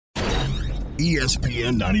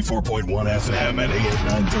ESPN 94.1 FM and AM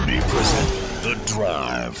 930 present The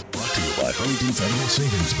Drive. Brought to you by Huntington Federal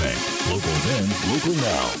Savings Bank. Local then, local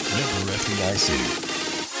now. Member FDIC.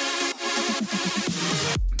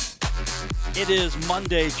 It is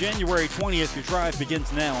Monday, January 20th. Your drive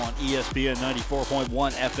begins now on ESPN 94.1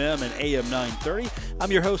 FM and AM 930.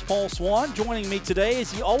 I'm your host, Paul Swann. Joining me today,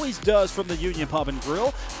 as he always does from the Union Pub and Grill,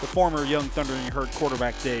 the former Young Thunder and Herd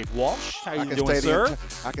quarterback Dave Walsh. How you doing, sir?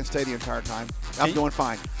 I can stay the entire time. I'm doing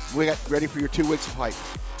fine. We got ready for your 2 weeks of hype.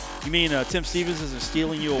 You mean Tim Stevens isn't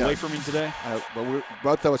stealing you away from me today? But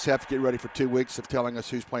both of us have to get ready for 2 weeks of telling us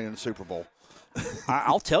who's playing in the Super Bowl.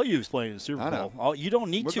 I'll tell you who's playing in the Super Bowl. I know. You don't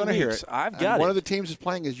need 2 weeks. Hear it. I've got One it. of the teams is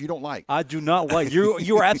playing is you don't like. I do not like.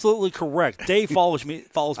 You are absolutely correct. Dave follows me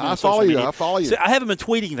on social media. I follow you. So I haven't been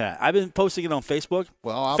tweeting that. I've been posting it on Facebook.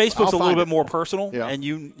 Well, Facebook's I'll a little bit more personal, yeah. and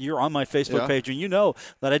you're on my Facebook page, and you know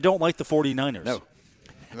that I don't like the 49ers. No.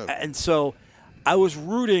 And so I was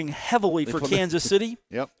rooting heavily for Kansas City.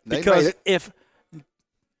 Yep. Because if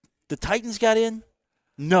the Titans got in,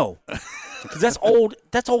 no. Because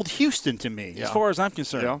that's old Houston to me, as far as I'm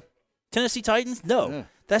concerned. Yeah. Tennessee Titans, no. Yeah.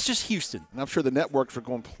 That's just Houston. And I'm sure the networks are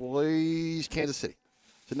going, please, Kansas City.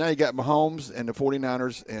 So now you got Mahomes and the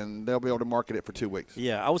 49ers, and they'll be able to market it for 2 weeks.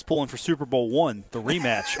 Yeah, I was pulling for Super Bowl I, the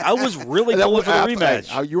rematch. I was really pulling for the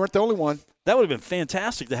rematch. You weren't the only one. That would have been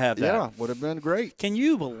fantastic to have that. Yeah, would have been great. Can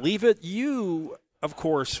you believe it? You, of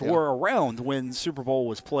course, were around when Super Bowl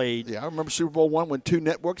was played. Yeah, I remember Super Bowl I when 2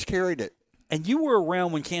 networks carried it. And you were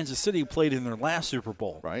around when Kansas City played in their last Super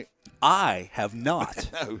Bowl. Right. I have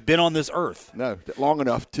not been on this earth. No, long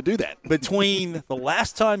enough to do that. Between the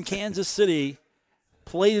last time Kansas City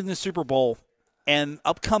played in the Super Bowl and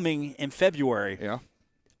upcoming in February,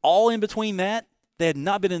 all in between that, they had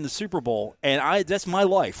not been in the Super Bowl. And that's my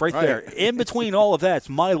life right there. In between all of that, it's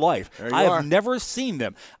my life. I have never seen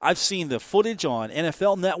them. I've seen the footage on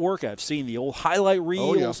NFL Network. I've seen the old highlight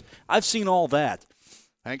reels. I've seen all that.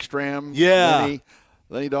 Hank Stram,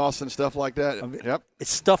 Lenny Dawson, stuff like that. Yep.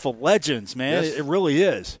 It's stuff of legends, man. Yes. It really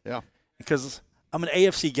is. Yeah. Because I'm an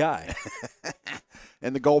AFC guy.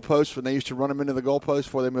 And the goalposts, when they used to run them into the goalposts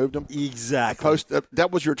before they moved them. Exactly.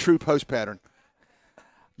 That was your true post pattern.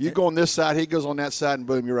 You go on this side, he goes on that side, and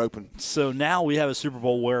boom, you're open. So now we have a Super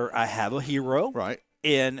Bowl where I have a hero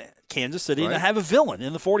in Kansas City, and I have a villain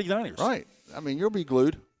in the 49ers. Right. I mean, you'll be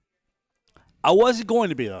glued. I wasn't going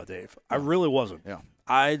to be, though, Dave. I really wasn't. Yeah.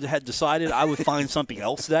 I had decided I would find something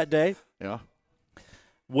else that day. Yeah.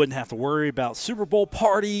 Wouldn't have to worry about Super Bowl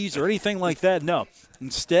parties or anything like that. No.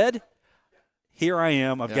 Instead, here I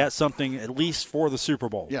am. I've got something at least for the Super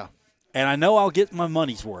Bowl. Yeah. And I know I'll get my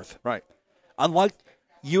money's worth. Right. Unlike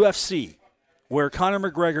UFC, where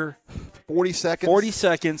Conor McGregor. 40 seconds. 40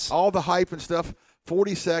 seconds. All the hype and stuff.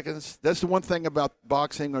 40 seconds. That's the one thing about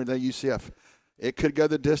boxing or the UCF. It could go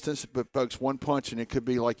the distance, but, folks, one punch, and it could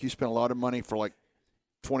be like you spent a lot of money for like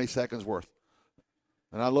 20 seconds worth.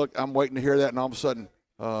 And I'm waiting to hear that, and all of a sudden,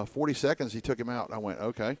 40 seconds, he took him out. I went,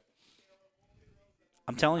 okay.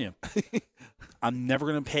 I'm telling you, I'm never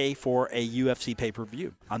going to pay for a UFC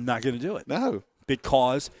pay-per-view. I'm not going to do it. No.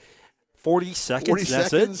 Because 40 seconds, 40 that's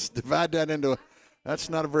seconds, it. divide that into that's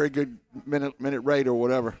not a very good minute rate or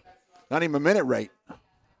whatever. Not even a minute rate.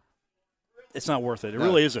 It's not worth it. It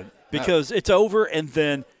really isn't. Because it's over, and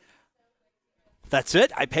then that's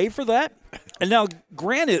it. I paid for that. And now,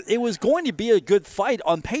 granted, it was going to be a good fight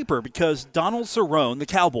on paper because Donald Cerrone, the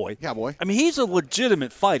Cowboy. I mean, he's a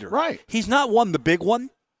legitimate fighter. Right. He's not won the big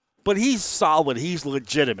one, but he's solid. He's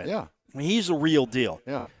legitimate. Yeah. I mean, he's a real deal.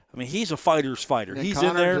 Yeah. I mean, he's a fighter's fighter. And He's Conor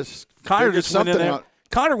in there. Conor just went in there.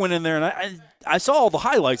 Conor went in there, and I saw all the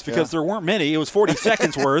highlights because there weren't many. It was 40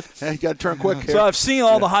 seconds worth. You got to turn quick here. So I've seen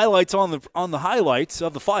all the highlights on the highlights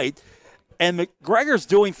of the fight, and McGregor's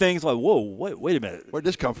doing things like, whoa, wait a minute. Where'd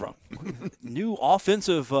this come from? New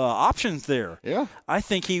offensive options there. Yeah. I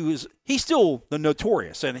think he's still the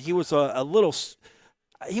notorious, and he was a little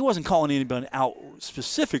 – he wasn't calling anybody out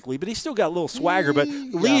specifically, but he still got a little swagger. But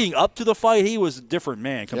leading up to the fight, he was a different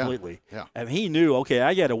man completely. Yeah. And he knew, okay,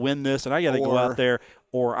 I got to win this, and I got to go out there,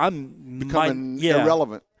 or I'm becoming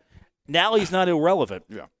irrelevant. Now he's not irrelevant.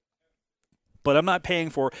 Yeah. But I'm not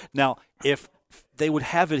paying for – now, if they would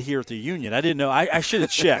have it here at the Union, I didn't know. I should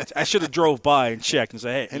have checked. I should have drove by and checked and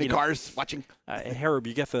say, hey. Any cars watching? Herb,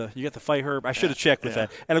 you got the fight, Herb? I should have checked with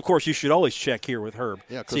that. And, of course, you should always check here with Herb.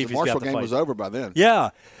 Yeah, because the Marshall game was over by then. Yeah.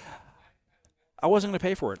 I wasn't going to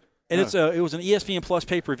pay for it. And it was an ESPN Plus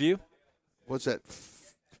pay-per-view. What's that,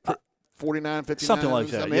 49, 59? Something like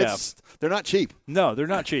that, I mean, they're not cheap. No, they're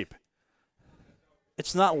not cheap.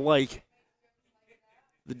 It's not like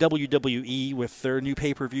the WWE with their new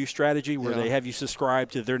pay-per-view strategy where they have you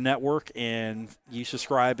subscribe to their network and you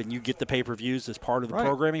subscribe and you get the pay-per-views as part of the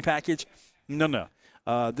programming package. No.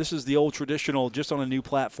 This is the old traditional, just on a new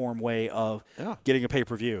platform way of getting a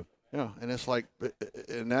pay-per-view. Yeah, and it's like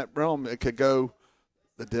in that realm, it could go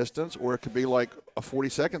the distance or it could be like a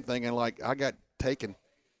 40-second thing and like I got taken.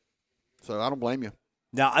 So I don't blame you.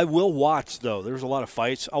 Now, I will watch, though. There's a lot of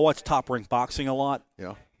fights. I watch Top Rank Boxing a lot.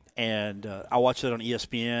 Yeah. And I watch it on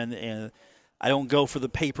ESPN, and I don't go for the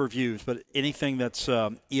pay-per-views, but anything that's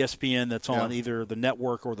ESPN that's on either the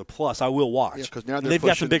network or the Plus, I will watch. Yeah, because now they've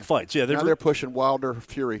got some big fights. Yeah, they're pushing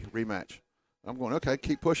Wilder-Fury rematch. I'm going, okay,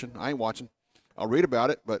 keep pushing. I ain't watching. I'll read about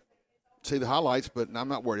it, but see the highlights, but I'm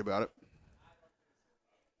not worried about it.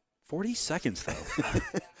 40 seconds,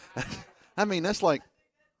 though. I mean, that's like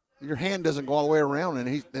your hand doesn't go all the way around,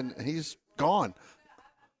 and he's gone.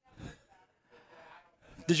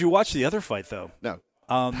 Did you watch the other fight though? No.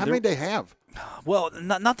 How many did they have? Well,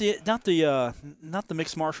 not the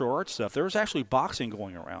mixed martial arts stuff. There was actually boxing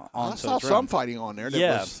going around. I saw some fighting on there.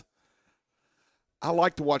 I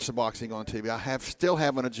like to watch the boxing on TV. I still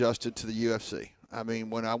haven't adjusted to the UFC. I mean,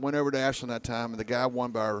 when I went over to Ashland that time, and the guy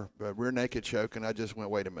won by a rear naked choke, and I just went,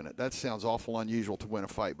 wait a minute, that sounds awful unusual to win a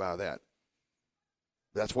fight by that.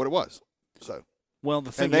 That's what it was. So. Well,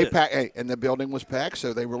 the thing and the building was packed,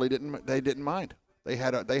 so they really didn't mind. They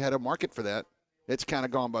had a market for that. It's kind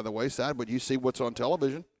of gone by the wayside, but you see what's on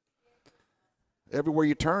television. Everywhere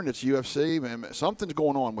you turn, it's UFC. Man, something's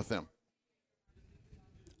going on with them.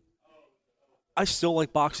 I still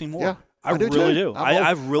like boxing more. Yeah, I really do.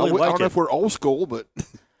 I really like it. I don't know if we're old school, but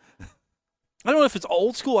I don't know if it's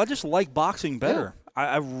old school. I just like boxing better. Yeah.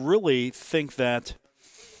 I really think that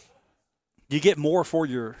you get more for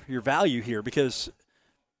your value here because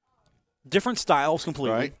different styles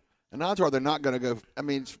completely. Right. And odds are they're not going to go. I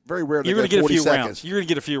mean, it's very rare you're going to get 40 a few seconds. rounds. You're going to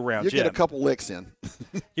get a few rounds. You get a couple licks in.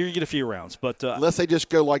 You're going to get a few rounds, but unless they just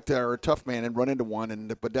go like they're a tough man and run into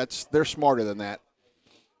one, but they're smarter than that.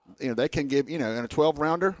 You know, they can give in a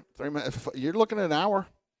 12-rounder, 3 minutes. You're looking at an hour.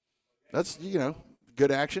 That's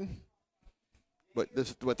good action. But the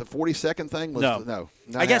 40-second thing was no.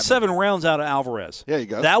 I got 7 rounds out of Alvarez. There you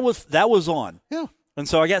go. That was on. Yeah. And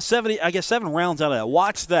so I got 7 rounds out of that.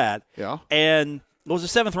 Watch that. Yeah. And it was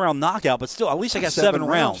a 7th round knockout, but still, at least I got 7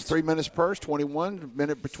 rounds. 3 minutes per, 21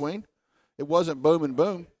 minute between. It wasn't boom and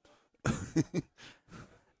boom.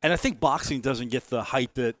 And I think boxing doesn't get the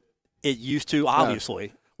hype that it used to. Obviously.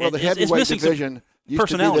 No. Well, the heavyweight division used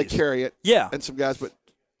to be they carry it. Yeah. And some guys, but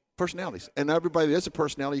personalities. And everybody that is a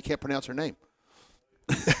personality, you can't pronounce their name.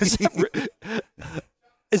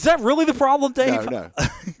 Is that really the problem, Dave? No,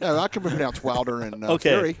 I can pronounce Wilder and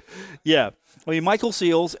Fury. Yeah. I mean, Michael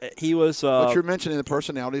Seals, he was. But you're mentioning the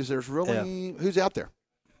personalities. There's really who's out there?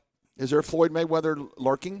 Is there Floyd Mayweather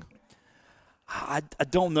lurking? I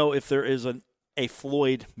don't know if there is a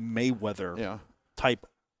Floyd Mayweather type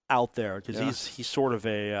out there because he's sort of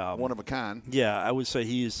a one of a kind. Yeah, I would say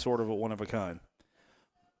he is sort of a one of a kind.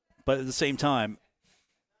 But at the same time,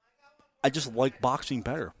 I just like boxing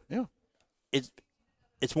better. Yeah, it's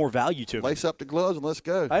more value to me. Lace up the gloves and let's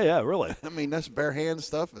go. Oh yeah, really. I mean, that's bare hand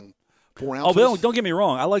stuff and 4 ounces. Oh, but don't get me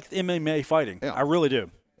wrong. I like MMA fighting. Yeah. I really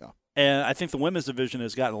do. Yeah. And I think the women's division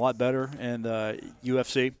has gotten a lot better, and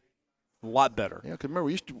UFC a lot better. Yeah, because remember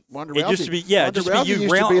we used to Ronda Rousey. It used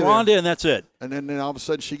to be Ronda, and that's it. And then all of a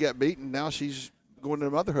sudden she got beaten. Now she's going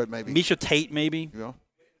to motherhood, maybe. Misha Tate, maybe. Yeah.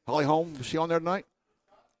 Holly Holm, was she on there tonight?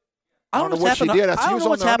 I don't know what she did. I don't know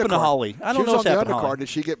what's happened to Holly. I don't know what's happened to Holly. Did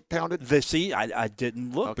she get pounded? I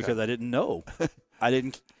didn't look because I didn't know. I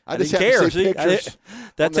didn't just care. To see pictures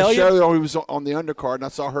that tell you? Show he was on the undercard, and I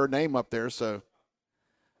saw her name up there. So,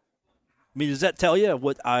 I mean, does that tell you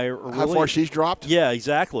what I really? How far she's dropped? Yeah,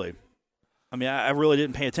 exactly. I mean, I really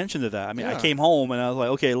didn't pay attention to that. I mean, I came home and I was like,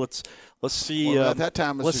 okay, let's see. Well, at that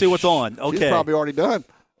time, let's see what's on. Okay, she's probably already done.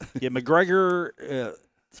 Yeah, McGregor,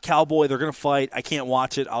 Cowboy, they're going to fight. I can't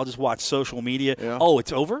watch it. I'll just watch social media. Yeah. Oh,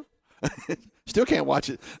 it's over? Still can't watch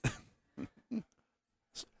it.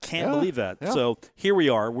 Can't believe that. Yeah. So here we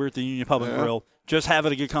are. We're at the Union Public Grill. Just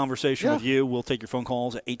having a good conversation with you. We'll take your phone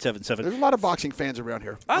calls at 877. There's a lot of boxing fans around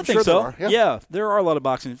here. I think so. There are a lot of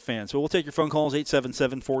boxing fans. So we'll take your phone calls,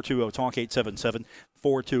 877-420-TALK,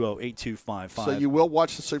 877-420-8255. So you will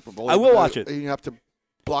watch the Super Bowl? I will watch it. You have to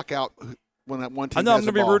block out when that one team I know I'm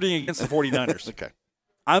going to be rooting against the 49ers. Okay.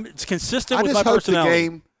 It's consistent with my personality. The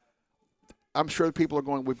game, I'm sure people are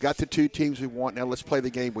going, we've got the 2 teams we want. Now let's play the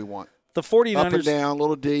game we want. The 49ers. Up and down,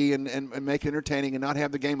 little D, and make it entertaining and not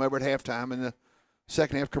have the game over at halftime and the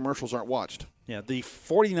second half commercials aren't watched. Yeah, the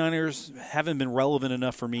 49ers haven't been relevant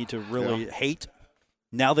enough for me to really hate.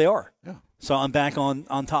 Now they are. Yeah. So I'm back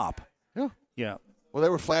on top. Yeah. Yeah. Well, they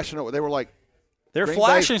were flashing over. They were like they're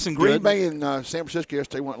flashing some good. Green Bay and San Francisco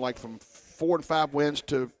yesterday went like from 4 and 5 wins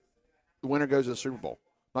to the winner goes to the Super Bowl.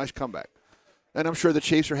 Nice comeback. And I'm sure the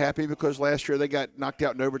Chiefs are happy because last year they got knocked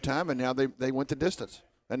out in overtime, and now they went the distance.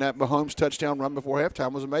 And that Mahomes touchdown run before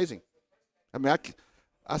halftime was amazing. I mean,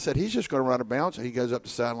 I said he's just going to run out of bounds. He goes up the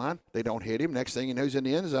sideline. They don't hit him. Next thing you know, he's in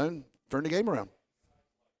the end zone, turn the game around.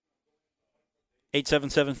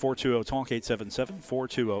 877-420-TALK,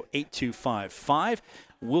 877-420-8255.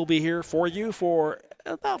 We'll be here for you for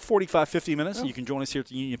about 45, 50 minutes. And you can join us here at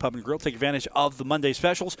the Union Pub and Grill. Take advantage of the Monday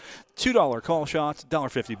specials. $2 call shots,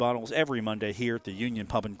 $1.50 bottles every Monday here at the Union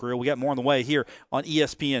Pub and Grill. We got more on the way here on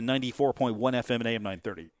ESPN 94.1 FM and AM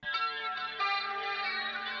 930.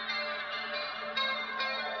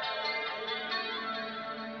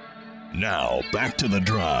 Now, back to the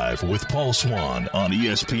drive with Paul Swann on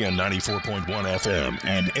ESPN 94.1 FM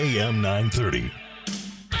and AM 930.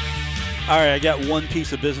 All right, I got one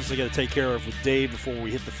piece of business I got to take care of with Dave before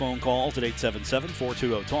we hit the phone calls at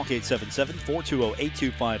 877-420-TALK,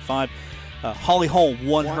 877-420-8255. Holly Holm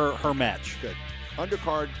won her match. Good.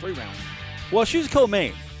 Undercard, 3 rounds. Well, she was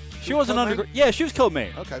co-main. She wasn't under. Yeah, she was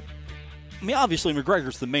co-main. Okay. I mean, obviously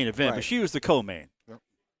McGregor's the main event, but she was the co-main. Yep.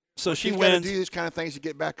 So she wins. wins. Got to do these kind of things to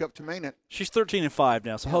get back up to main it. She's 13-5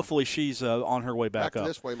 now, so hopefully she's on her way back up.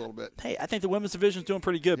 This way a little bit. Hey, I think the women's division's doing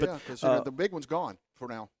pretty good. Yeah, because the big one's gone for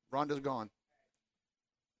now. Ronda's gone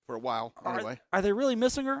for a while. Anyway, are they really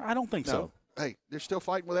missing her? I don't think so. Hey, they're still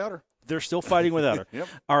fighting without her. They're still fighting without her. Yep.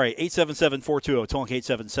 All right, 877-420-TALK,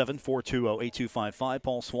 877-420-8255.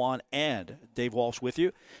 Paul Swann and Dave Walsh with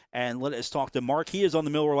you. And let us talk to Mark. He is on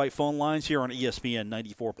the Miller Lite phone lines here on ESPN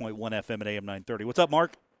 94.1 FM and AM 930. What's up,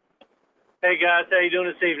 Mark? Hey, guys. How you doing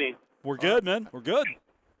this evening? We're good, man. We're good.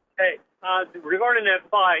 Hey, regarding that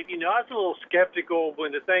fight, I was a little skeptical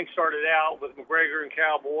when the thing started out with McGregor and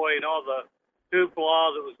Cowboy and all the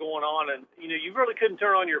hoopla that was going on. And, you really couldn't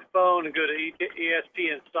turn on your phone and go to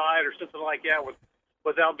ESPN site or something like that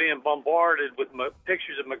without being bombarded with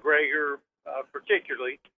pictures of McGregor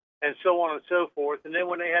particularly and so on and so forth. And then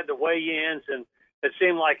when they had the weigh-ins, and it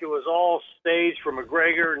seemed like it was all staged for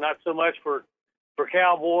McGregor, not so much for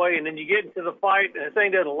Cowboy. And then you get into the fight, and the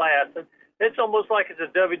thing doesn't last. It's almost like it's a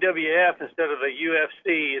WWF instead of a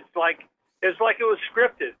UFC. It's like it was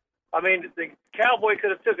scripted. I mean, the Cowboy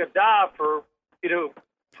could have took a dive for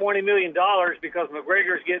 $20 million because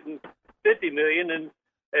McGregor's getting $50 million, and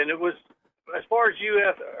it was, as far as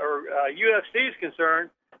UFC is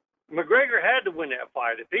concerned, McGregor had to win that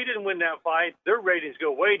fight. If he didn't win that fight, their ratings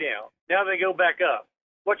go way down. Now they go back up.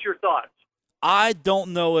 What's your thoughts? I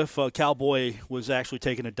don't know if Cowboy was actually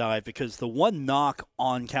taking a dive, because the one knock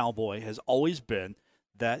on Cowboy has always been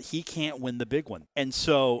that he can't win the big one. And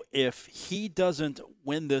so if he doesn't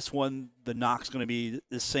win this one, the knock's going to be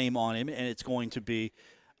the same on him, and it's going to be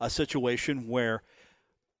a situation where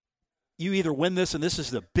you either win this, and this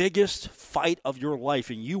is the biggest fight of your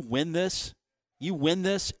life, and you win this,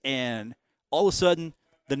 and all of a sudden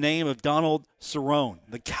the name of Donald Cerrone,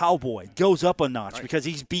 the Cowboy, goes up a notch because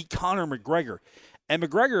he's beat Conor McGregor. And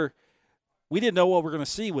McGregor, we didn't know what we're going to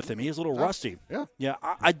see with him. He was a little rusty. Yeah.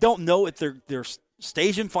 I don't know if they're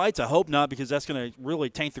staging fights. I hope not, because that's going to really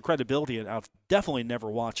taint the credibility, and I'll definitely never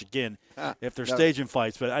watch again if they're staging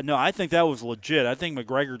fights. But I think that was legit. I think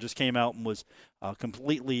McGregor just came out and was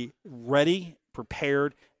completely ready,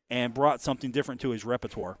 prepared, and brought something different to his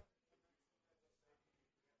repertoire.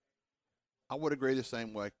 I would agree the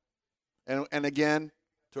same way. And again,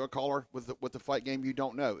 to a caller with the fight game, you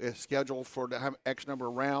don't know. It's scheduled for to have X number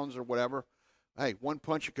of rounds or whatever. Hey, one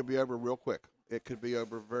punch, it could be over real quick. It could be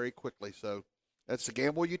over very quickly. So that's the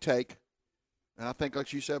gamble you take. And I think,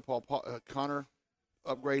 like you said, Paul, Conor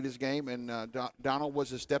upgraded his game, and Donald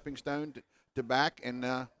was a stepping stone to back,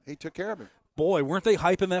 and he took care of him. Boy, weren't they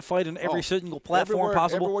hyping that fight on every single platform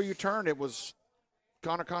possible? Everywhere you turned, it was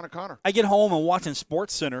Conor. I get home and watching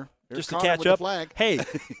SportsCenter just to catch up. Hey,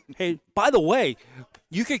 by the way,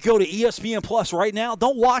 you could go to ESPN Plus right now.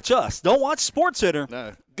 Don't watch us. Don't watch SportsCenter.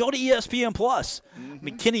 No. Go to ESPN Plus. Mm-hmm. I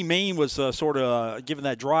mean, Kenny Mayne was sort of giving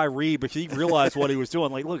that dry read because he realized what he was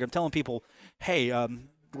doing. Like, look, I'm telling people, hey,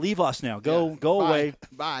 leave us now. Go away.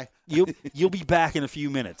 Bye. You'll be back in a few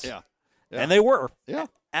minutes. Yeah. And they were. Yeah.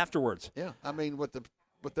 Afterwards. Yeah. I mean, with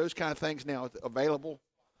those kind of things now available.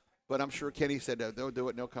 But I'm sure Kenny said they'll do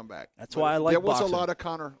it and they'll come back. That's why I like boxing. There was a lot of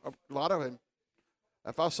Conor, a lot of him.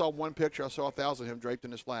 If I saw one picture, I saw 1,000 of him draped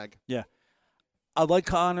in his flag. Yeah. I like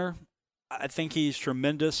Conor. I think he's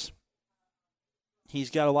tremendous. He's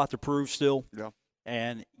got a lot to prove still. Yeah.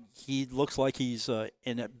 and he looks like he's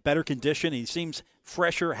in a better condition. He seems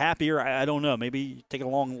fresher, happier. I don't know. Maybe take a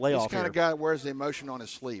long layoff. He's the kind of guy that wears the emotion on his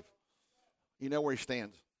sleeve. You know where he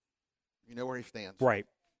stands. You know where he stands. Right.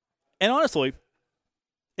 And honestly,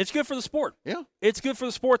 it's good for the sport. Yeah. It's good for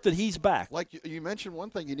the sport that he's back. Like you mentioned one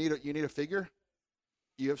thing, you need a figure.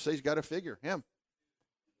 UFC's got a figure, him.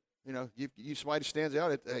 You know, you somebody stands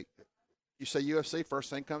out. You say UFC, first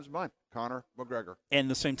thing comes to mind, Conor McGregor. And at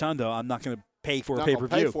the same time, though, I'm not going to pay for a Not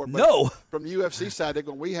pay-per-view. pay for it, No. From the UFC side, they're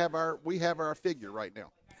going, we have our figure right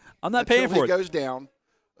now. I'm not Until paying for he it. goes down.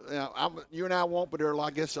 You and I won't, but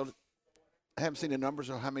I guess I haven't seen the numbers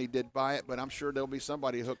of how many did buy it, but I'm sure there'll be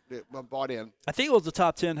somebody bought in. I think it was the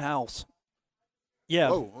top 10 house. Yeah.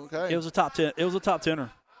 Oh, okay. It was a top 10. It was a top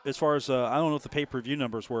 10er. As far as I don't know what the pay-per-view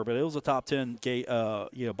numbers were, but it was a top 10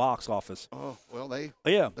 box office. Oh, well, they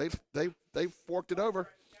forked it over.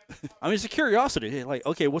 I mean, it's a curiosity. Like,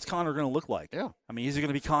 okay, what's Conor going to look like? Yeah. I mean, is he going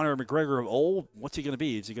to be Conor McGregor of old? What's he going to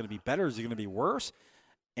be? Is he going to be better? Is he going to be worse?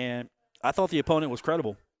 And I thought the opponent was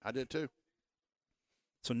credible. I did too.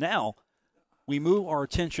 So now we move our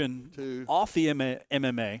attention off the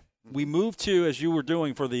MMA. We move to, as you were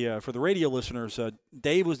doing for the radio listeners,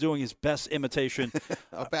 Dave was doing his best imitation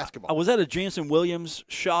of basketball. Was that a Jansen Williams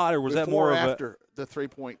shot, or was that more after the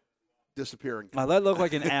 3-point disappearing? That looked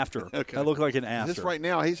like an after. Okay. That looked like an after. Just right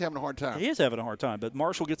now, he's having a hard time. He is having a hard time, but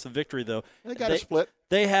Marshall gets the victory though. They got a split.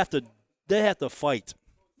 They have to fight.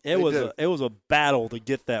 It was a battle to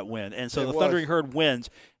get that win, and so the Thundering Herd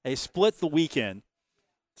wins. They split the weekend.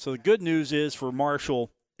 So the good news is for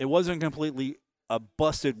Marshall, it wasn't completely a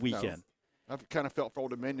busted weekend. No. I've kind of felt for Old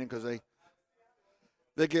Dominion because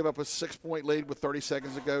they gave up a 6-point lead with 30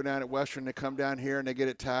 seconds to go down at Western. They come down here and they get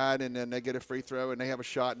it tied, and then they get a free throw and they have a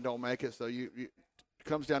shot and don't make it. So it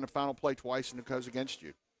comes down to final play twice and it goes against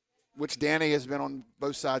you, which Danny has been on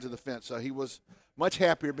both sides of the fence. So he was much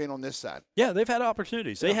happier being on this side. Yeah, they've had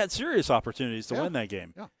opportunities. They had serious opportunities to win that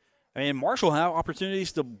game. Yeah. I mean, Marshall had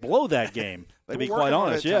opportunities to blow that game, to be quite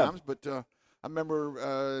honest. Times, but I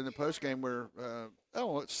remember in the postgame where,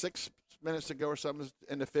 6 minutes to go or something,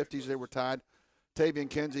 in the 50s, they were tied. Tavian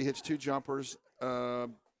Kinsey hits 2 jumpers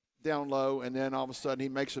down low, and then all of a sudden he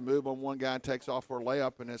makes a move on one guy and takes off for a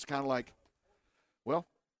layup, and it's kind of like, well,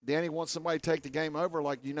 Danny wants somebody to take the game over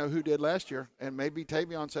like who did last year, and maybe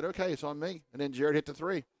Tavion said, okay, it's on me, and then Jared hit the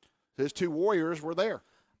 3. So his 2 Warriors were there.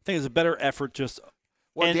 I think it's a better effort just –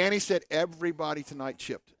 well, Danny said everybody tonight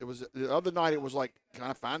chipped. It was the other night. It was like, can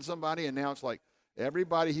I find somebody? And now it's like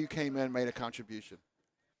everybody who came in made a contribution.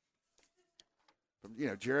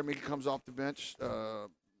 Jeremy comes off the bench.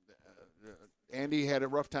 Andy had a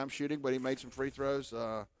rough time shooting, but he made some free throws.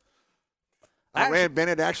 Rand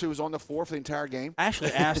Bennett actually was on the floor for the entire game. I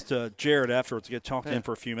actually asked Jared afterwards to get talked to him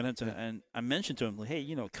for a few minutes, and I mentioned to him,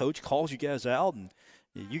 hey, Coach calls you guys out, and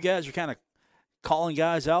you guys are kind of calling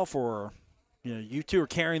guys out for – you two are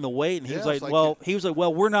carrying the weight, and he was like, well, we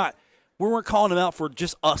weren't calling him out for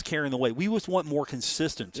just us carrying the weight. We just want more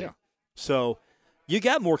consistency. Yeah. So you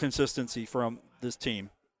got more consistency from this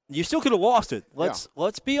team. You still could have lost it.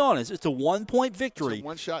 Let's be honest. It's a 1-point victory. It's a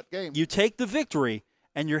one-shot game. You take the victory,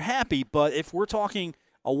 and you're happy. But if we're talking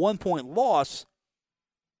a 1-point loss,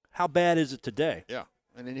 how bad is it today? Yeah,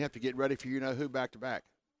 and then you have to get ready for who back-to-back.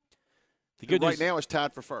 The good news, right now is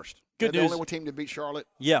tied for first. Good news. news. The only one team to beat Charlotte.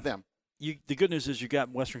 Yeah. Them. The good news is you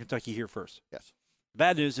got Western Kentucky here first. Yes. The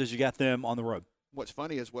bad news is you got them on the road. What's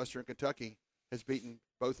funny is Western Kentucky has beaten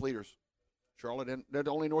both leaders. Charlotte and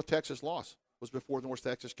the only North Texas loss was before North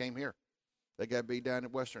Texas came here. They got beat down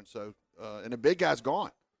at Western. So, and the big guy's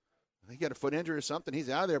gone. He got a foot injury or something. He's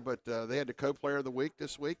out of there, but they had the co-player of the week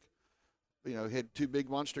this week. Had 2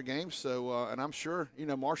 big monster games. So, and I'm sure,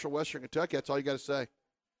 Marshall, Western Kentucky, that's all you got to say.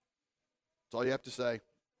 That's all you have to say.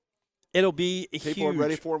 It'll be People are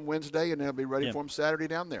ready for him Wednesday, and they'll be ready for him Saturday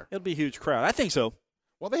down there. It'll be a huge crowd. I think so.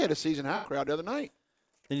 Well, they had a season-high crowd the other night.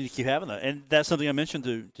 They need to keep having that. And that's something I mentioned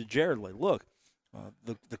to Jared. Like, look,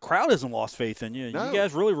 the crowd hasn't lost faith in you. No. You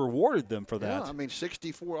guys really rewarded them for that. Yeah, I mean,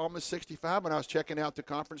 64, almost 65. When I was checking out the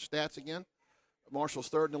conference stats again, Marshall's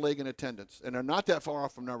 3rd in the league in attendance, and they're not that far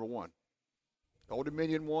off from number 1. Old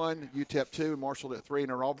Dominion 1, UTEP 2, and Marshall at 3, and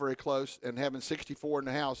they're all very close. And having 64 in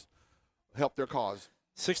the house helped their cause.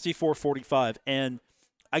 64-45, and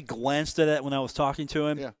I glanced at it when I was talking to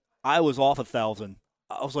him. Yeah. I was off 1,000.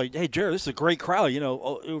 I was like, "Hey, Jared, this is a great crowd.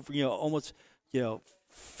 Almost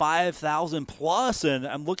 5,000 plus." And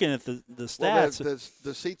I'm looking at the stats. Well,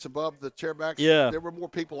 the seats above the chairbacks. Yeah. There were more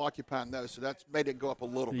people occupying those, so that's made it go up a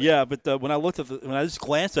little bit. Yeah, but when I just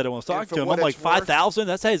glanced at it when I was talking to him, I'm like, 5,000.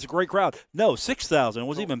 That's it's a great crowd. No, 6,000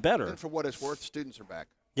 was even better. And for what it's worth, students are back.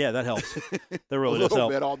 Yeah, that helps. That really does help. A little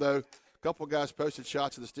bit, although couple of guys posted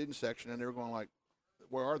shots of the student section, and they were going like,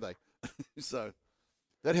 where are they? So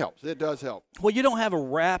that helps. It does help. Well, you don't have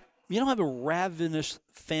a ravenous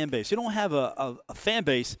fan base. You don't have a fan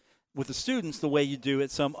base with the students the way you do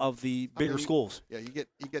at some of the bigger schools. Yeah, you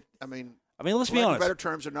get. I mean, let's be honest. Better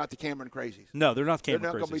terms are not the Cameron Crazies. No, they're not the Cameron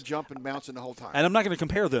Crazies. They're not going to be jumping, bouncing the whole time. And I'm not going to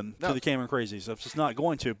compare them to the Cameron Crazies. I'm just not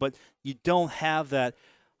going to. But you don't have that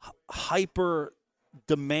hyper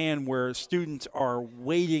demand where students are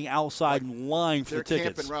waiting outside in line for the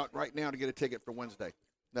tickets. They're camping right now to get a ticket for Wednesday.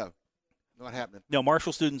 No, not happening. No,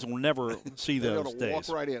 Marshall students will never see those days. Walk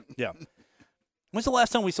right in. Yeah. When's the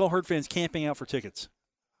last time we saw Herd fans camping out for tickets?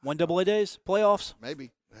 1AA days? Playoffs? Maybe,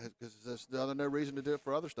 because there's no reason to do it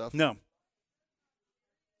for other stuff. No.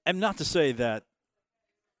 And not to say that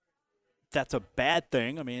that's a bad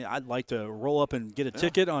thing. I mean, I'd like to roll up and get a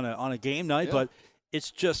ticket on a game night, but it's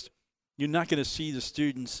just you're not going to see the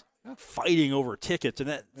students fighting over tickets,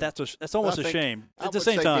 and that's almost a shame. At the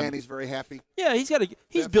same time, Danny's very happy. Yeah,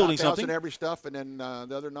 he's building something. Every stuff, and then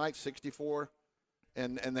the other night, 64,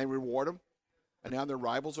 and they reward them. And now their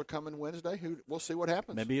rivals are coming Wednesday. We'll see what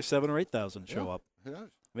happens. Maybe 7,000 or 8,000 show up. Who knows?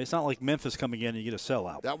 I mean, it's not like Memphis coming in and you get a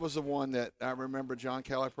sellout. That was the one that I remember John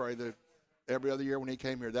Calipari every other year when he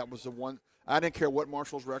came here. That was the one. I didn't care what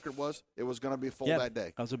Marshall's record was. It was going to be full that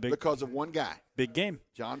day. That was because of one guy. Big game.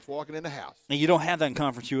 John's walking in the house. And you don't have that in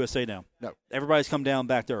Conference USA now. No. Everybody's come down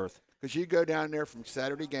back to earth. Because you go down there from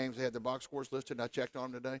Saturday games. They had the box scores listed, and I checked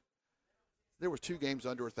on them today. There were 2 games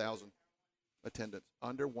under 1,000 attendance.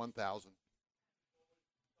 Under 1,000.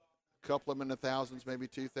 Couple of them in the thousands, maybe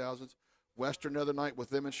 2,000s. Western the other night with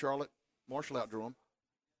them in Charlotte. Marshall outdrew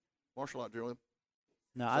them.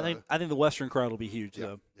 No, so, I think the Western crowd will be huge,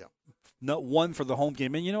 though. Yeah. Not one for the home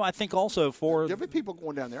game. And, I think also for – there'll be people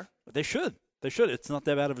going down there. They should. It's not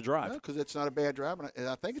that bad of a drive. Because it's not a bad drive. And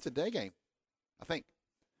I think it's a day game.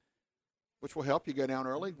 Which will help you go down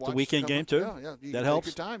early. It's a weekend game, too. Yeah. That helps.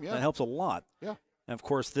 Your time, That helps a lot. Yeah. And, of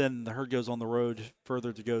course, then the Herd goes on the road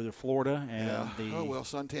further to go to Florida. And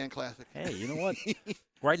Suntan Classic. Hey, you know what?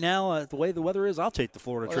 Right now, the way the weather is, I'll take the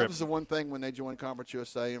Florida trip. That was the one thing when they joined Conference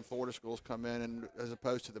USA and Florida schools come in, and as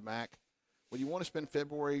opposed to the MAC. When you want to spend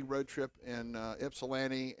February road trip in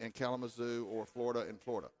Ypsilanti and Kalamazoo or Florida in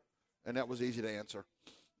Florida. And that was easy to answer.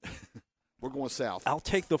 We're going south. I'll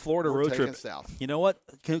take the Florida road trip. South. You know what?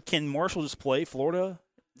 Can Marshall just play Florida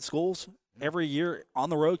schools every year on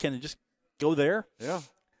the road? Can it just go there? Yeah.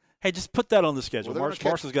 Hey, just put that on the schedule. Well,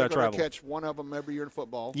 Marshall's got to travel. They're going to catch one of them every year in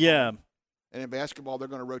football. Yeah. And in basketball, they're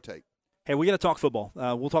going to rotate. Hey, we got to talk football.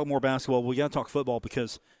 We'll talk more basketball. We got to talk football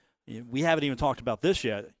because we haven't even talked about this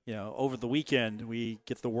yet. Over the weekend, we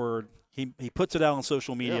get the word. He puts it out on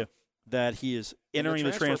social media that he is entering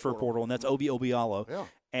the transfer portal, and that's Obi Obialo. Yeah.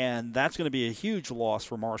 And that's going to be a huge loss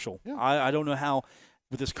for Marshall. Yeah. I don't know how,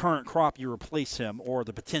 with this current crop, you replace him, or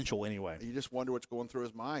the potential anyway. You just wonder what's going through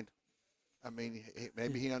his mind. I mean,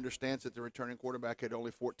 maybe he understands that the returning quarterback had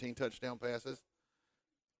only 14 touchdown passes.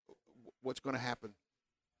 What's going to happen?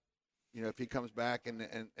 If he comes back and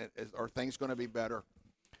are things going to be better?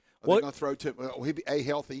 Are they going to throw to will he be A,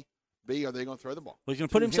 healthy, B, are they going to throw the ball? Well, he's going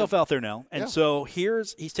to put himself out there now. And so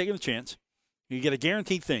he's taking a chance. You get a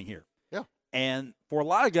guaranteed thing here. Yeah. And for a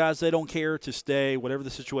lot of guys, they don't care to stay, whatever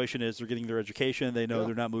the situation is. They're getting their education. They know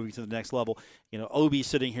they're not moving to the next level. Obi's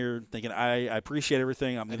sitting here thinking, I appreciate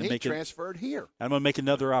everything. I'm going to make it. Transferred here. I'm going to make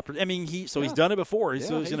another opportunity. I mean, he's done it before.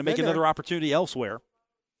 So he's going to make another opportunity elsewhere.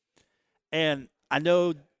 And I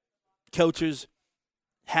know coaches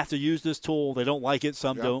have to use this tool. They don't like it.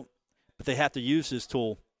 Some don't. But they have to use this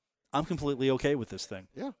tool. I'm completely okay with this thing.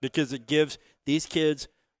 Yeah. Because it gives these kids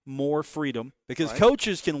more freedom. Because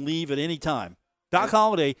coaches can leave at any time. Doc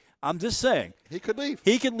Holliday, I'm just saying. He could leave.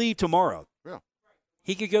 He could leave tomorrow. Yeah.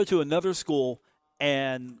 He could go to another school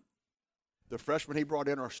and the freshmen he brought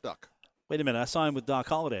in are stuck. Wait a minute. I signed with Doc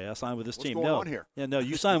Holliday. I signed with this team. What's going on here? Yeah, no,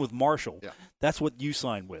 you signed with Marshall. Yeah. That's what you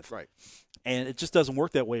signed with. Right. And it just doesn't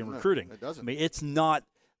work that way in recruiting. It doesn't. I mean, it's not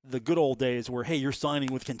the good old days where, hey, you're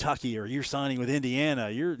signing with Kentucky or you're signing with Indiana.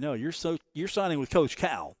 You're signing with Coach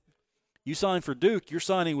Cal. You sign for Duke, you're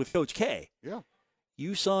signing with Coach K. Yeah.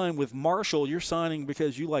 You sign with Marshall, you're signing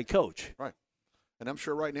because you like Coach. Right. And I'm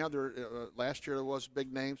sure right now, last year there was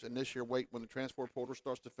big names, and this year, when the transfer portal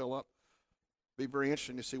starts to fill up, be very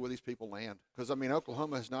interesting to see where these people land. Because,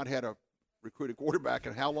 Oklahoma has not had a recruited quarterback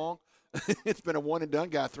in how long? It's been a one-and-done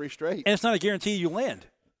guy 3 straight. And it's not a guarantee you land.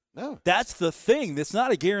 No. That's the thing. That's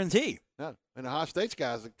not a guarantee. No. And Ohio State's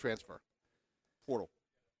guys transfer portal.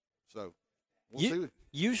 So we'll see.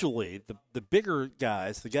 Usually the bigger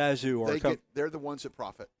guys, the guys who are they're the ones that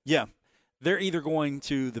profit. Yeah. They're either going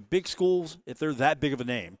to the big schools if they're that big of a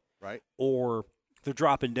name. Right. Or They're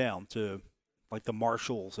dropping down to like the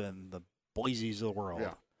Marshalls and the Boise's of the world.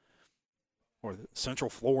 Yeah. Or the Central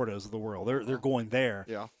Floridas of the world. They're going there.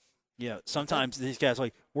 Yeah. Yeah. Sometimes these guys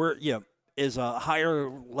is a higher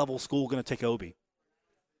level school going to take Obi?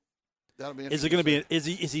 That'll be Is it going to be?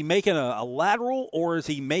 Is he making a lateral or is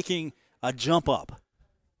he making a jump up?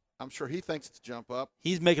 I'm sure he thinks it's a jump up.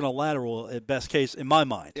 He's making a lateral at best case in my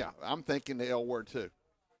mind. Yeah, I'm thinking the L word too.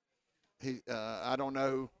 I don't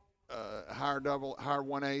know, higher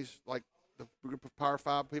 1As like the group of Power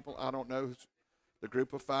 5 people. I don't know the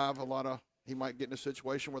group of 5. He might get in a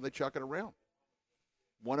situation where they chuck it around.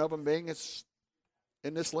 One of them being it's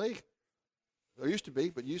in this league. There used to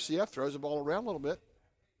be, but UCF throws the ball around a little bit.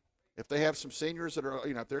 If they have some seniors that are,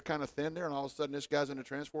 if they're kind of thin there and all of a sudden this guy's in the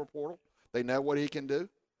transfer portal, they know what he can do.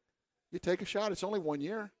 You take a shot. It's only 1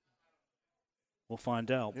 year. We'll find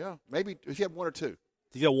out. Yeah. Maybe if you have 1 or 2.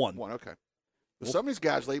 You got 1. 1, okay. But some of these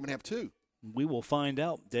guys, they even have 2. We will find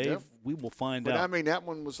out, Dave. Yeah. We will find but out. I mean, that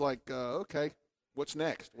one was like, okay, what's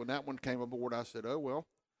next? When that one came aboard, I said, oh, well,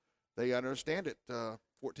 they got to understand it.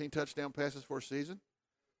 14 touchdown passes for a season.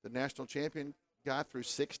 The national champion guy threw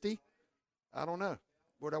 60. I don't know.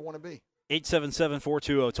 Where'd I want to be?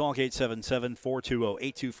 877-420-TALK,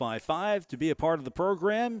 877-420-8255. To be a part of the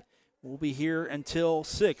program, we'll be here until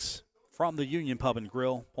 6 from the Union Pub and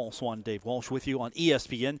Grill. Paul Swann, Dave Walsh with you on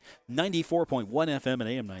ESPN 94.1 FM and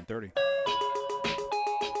AM 930.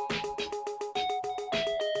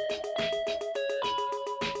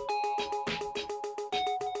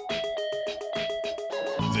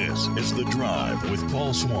 This is The Drive with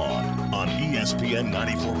Paul Swann on ESPN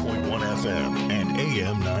 94.1 FM and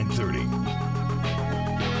AM 930.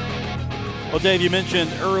 Well, Dave, you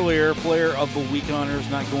mentioned earlier Player of the Week honors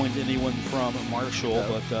not going to anyone from Marshall,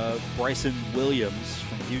 but Bryson Williams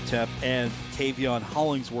from UTEP and Tavion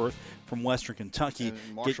Hollingsworth from Western Kentucky. And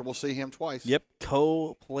Marshall will see him twice. Yep,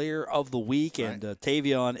 co-Player of the Week, right. and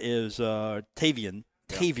Tavion is Tavion.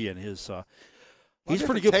 Yeah. Tavion is he's a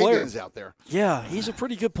different pretty good player. Tavions out there. Yeah, he's a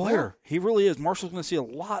pretty good player. Yeah. He really is. Marshall's going to see a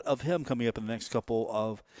lot of him coming up in the next couple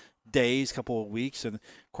of days, couple of weeks. And,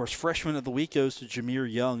 of course, Freshman of the Week goes to Jameer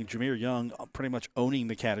Young. Jameer Young pretty much owning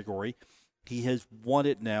the category. He has won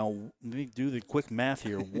it now. Let me do the quick math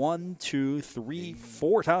here. 1, 2, 3,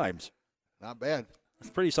 4 times. Not bad.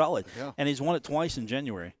 That's pretty solid. Yeah. And he's won it twice in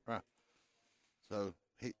January. Right. So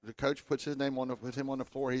the coach puts his name puts him on the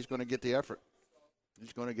floor. He's going to get the effort.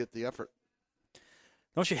 He's going to get the effort.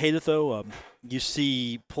 Don't you hate it, though? You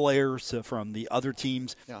see players from the other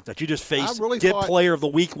teams that you just face get Player of the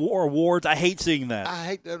Week awards. I hate seeing that. I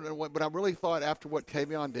hate that, but I really thought after what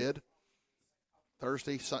Tavion did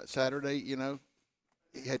Thursday, Saturday, he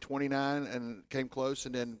had 29 and came close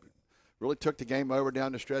and then really took the game over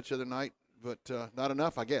down the stretch the other night, but not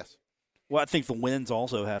enough, I guess. Well, I think the wins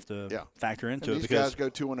also have to factor into it. These guys go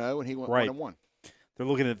 2-0, and he went 1-1. They're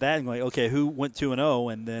looking at that and going, okay, who went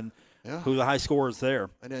 2-0, and then who the high scorers there.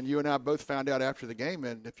 And then you and I both found out after the game,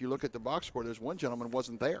 and if you look at the box score, there's one gentleman who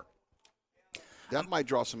wasn't there. That might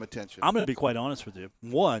draw some attention. I'm going to be quite honest with you.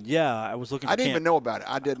 I was looking. I didn't even know about it.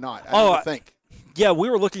 I did not. I didn't think. Yeah, we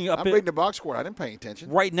were looking up. I'm reading the box score. I didn't pay any attention.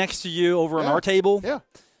 Right next to you over on our table. Yeah.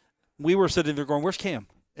 We were sitting there going, "Where's Cam?"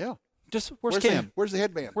 Yeah. Just where's Cam? Where's the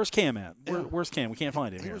headband? Where's Cam at? Where's Cam? We can't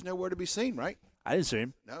find him. He was nowhere to be seen, right? I didn't see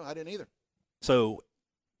him. No, I didn't either. So,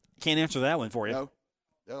 can't answer that one for you. No.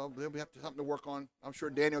 There'll be something to work on. I'm sure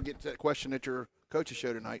Daniel will get to that question at your coach's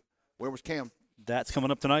show tonight. Where was Cam? That's coming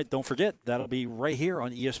up tonight. Don't forget, that'll be right here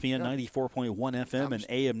on ESPN 94.1 FM and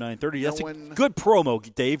AM 930. That's a good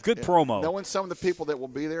promo, Dave. Good promo. Knowing some of the people that will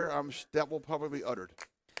be there, that will probably be uttered.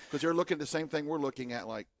 Because they're looking at the same thing we're looking at,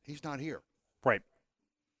 like, he's not here. Right.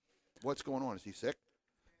 What's going on? Is he sick?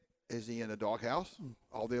 Is he in the doghouse?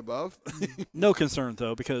 All the above? No concern,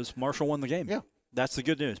 though, because Marshall won the game. Yeah. That's the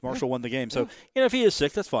good news. Marshall won the game. So, if he is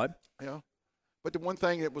sick, that's fine. Yeah. But the one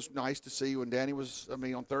thing that was nice to see when Danny was,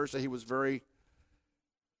 on Thursday, he was very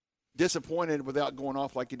disappointed without going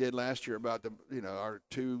off like he did last year about our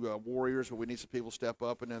two warriors, but we need some people to step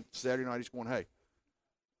up. And then Saturday night he's going, hey,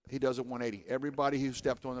 he does a 180. Everybody who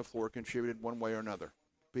stepped on the floor contributed one way or another,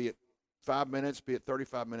 be it 5 minutes, be it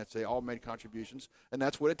 35 minutes. They all made contributions, and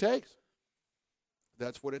that's what it takes.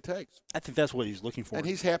 That's what it takes. I think that's what he's looking for. And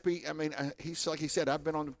he's happy. He's like he said, I've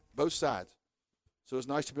been on both sides. So it's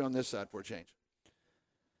nice to be on this side for a change.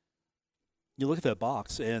 You look at that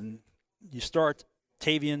box, and you start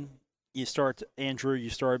Tavion, you start Andrew, you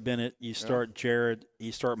start Bennett, you start Jared,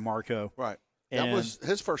 you start Marco. Right. That was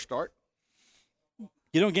his first start.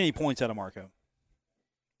 You don't get any points out of Marco.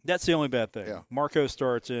 That's the only bad thing. Yeah. Marco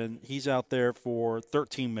starts, and he's out there for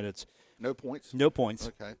 13 minutes. No points? No points.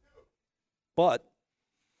 Okay. But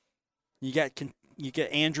you got you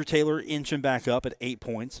get Andrew Taylor inching back up at 8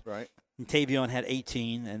 points. Right. And Tavion had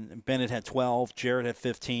 18, and Bennett had 12. Jarrett had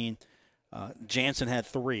 15. Jansen had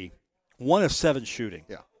 3. 1 of 7 shooting.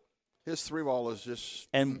 Yeah. His three ball is just.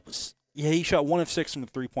 And he shot 1 of 6 from the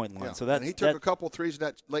 3-point line. Yeah. So and he took a couple threes in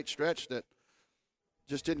that late stretch that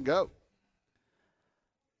just didn't go.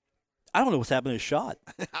 I don't know what's happened to his shot.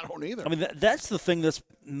 I don't either. I mean, that's the thing that's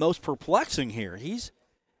most perplexing here.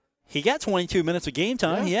 He got 22 minutes of game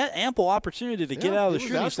time. Yeah. He had ample opportunity to get out of the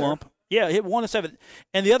shooting slump. There. Yeah, hit 1 of 7.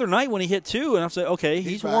 And the other night when he hit 2, and I said, okay,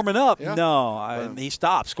 he's warming up. Yeah. No, he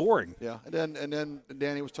stopped scoring. Yeah, and then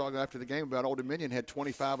Danny was talking after the game about Old Dominion had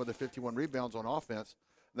 25 of the 51 rebounds on offense.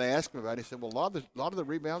 And they asked him about it. He said, well, a lot of the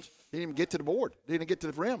rebounds didn't even get to the board, didn't even get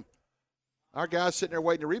to the rim. Our guy's sitting there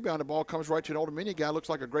waiting to rebound. The ball comes right to an Old Dominion guy. Looks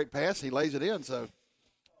like a great pass. He lays it in. So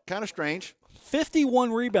kind of strange.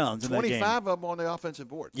 51 rebounds in that game. 25 of them on the offensive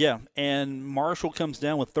board. Yeah, and Marshall comes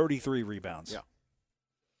down with 33 rebounds. Yeah.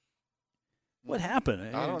 What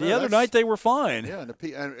happened? The other night they were fine. Yeah,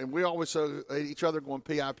 and we always saw each other going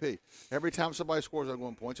PIP. Every time somebody scores, they're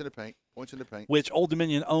going points in the paint, points in the paint. Which Old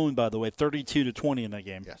Dominion owned, by the way, 32-20 in that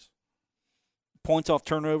game. Yes. Points off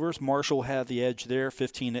turnovers, Marshall had the edge there,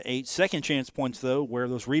 15-8. Second chance points, though, where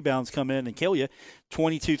those rebounds come in and kill you,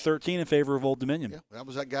 22-13 in favor of Old Dominion. Yeah, that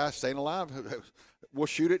was that guy staying alive. We'll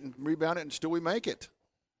shoot it and rebound it and still we make it.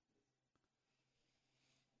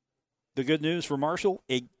 The good news for Marshall,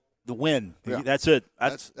 the win. Yeah. That's it.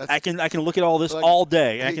 I can look at all this all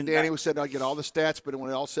day. Danny said I get all the stats, but when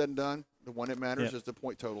it all said and done, the one that matters is the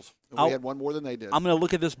point totals. And we had one more than they did. I'm going to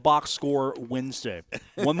look at this box score Wednesday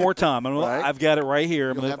one more time. I've got it right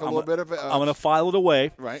here. I'm going to file it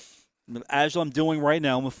away. Right. As I'm doing right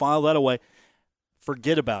now, I'm going to file that away.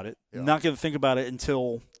 Forget about it. Yeah. I'm not going to think about it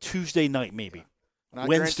until Tuesday night, maybe. Yeah.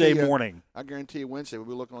 Wednesday morning. I guarantee you Wednesday we'll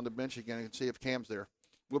be looking on the bench again and see if Cam's there.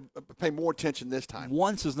 We'll pay more attention this time.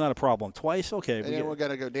 Once is not a problem. Twice, okay. And then we got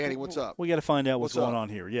to go, Danny, what's up? We got to find out what's going on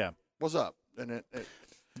here. Yeah. What's up? And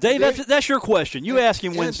Dave, that's your question. You ask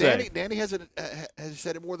him Wednesday. Danny has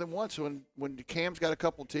said it more than once. When Cam's got a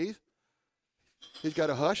couple teeth, he's got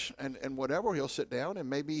a hush and whatever. He'll sit down and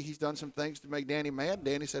maybe he's done some things to make Danny mad.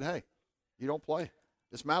 Danny said, "Hey, you don't play.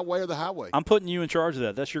 It's my way or the highway." I'm putting you in charge of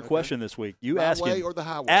that. That's your question this week. You ask him. My way or the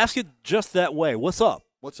highway. Ask it just that way. What's up?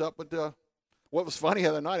 What's up with what was funny the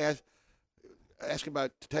other night? I asked him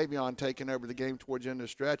about Tavion taking over the game towards the end of the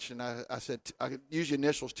stretch, and I said I use your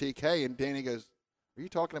initials TK, and Danny goes, "Are you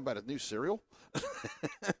talking about a new cereal?"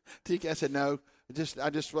 TK, I said, "No, I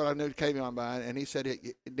just what I knew Tavion by," and he said,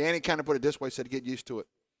 Danny kind of put it this way, said, "Get used to it.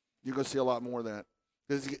 You're going to see a lot more of that."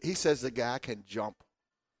 Because he says the guy can jump.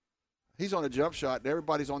 He's on a jump shot, and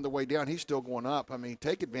everybody's on the way down. He's still going up. I mean,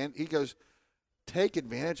 take advantage. He goes, take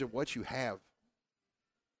advantage of what you have.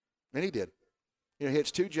 And he did.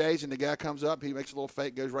 Hits 2 J's, and the guy comes up. He makes a little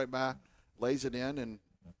fake, goes right by, lays it in, and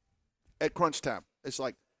at crunch time, it's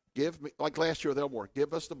like, give me, like last year with Elmore,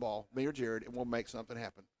 give us the ball, me or Jared, and we'll make something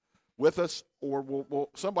happen with us, or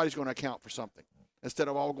somebody's going to account for something. Instead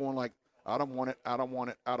of all going like, I don't want it, I don't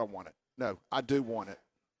want it, I don't want it. No, I do want it.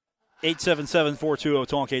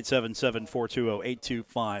 877-420-TALK,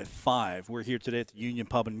 877-420-8255. We're here today at the Union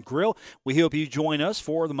Pub and Grill. We hope you join us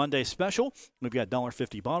for the Monday special. We've got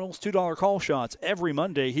 $1.50 bottles, $2 call shots every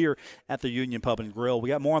Monday here at the Union Pub and Grill. We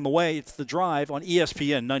got more on the way. It's The Drive on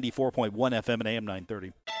ESPN 94.1 FM and AM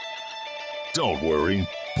 930. Don't worry.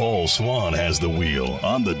 Paul Swann has the wheel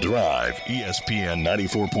on The Drive, ESPN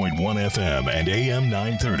 94.1 FM and AM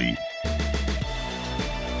 930.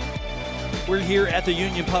 We're here at the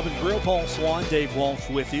Union Pub and Grill. Paul Swann, Dave Walsh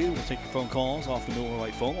with you. We'll take your phone calls off the Miller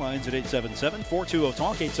Lite phone lines at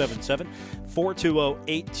 877-420-TALK,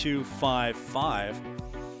 877-420-8255.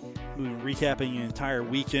 We've been recapping the entire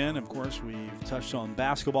weekend. Of course, we've touched on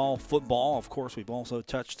basketball, football. Of course, we've also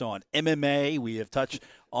touched on MMA. We have touched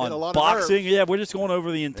on boxing. Yeah, we're just going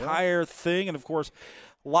over the entire thing. And, of course,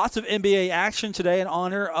 lots of NBA action today in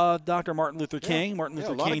honor of Dr. Martin Luther King. Martin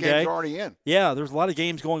Luther King Day. A lot of games are already in. Yeah, there's a lot of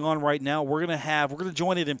games going on right now. We're going to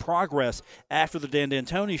join it in progress after the Dan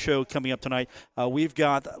D'Antoni show coming up tonight. We've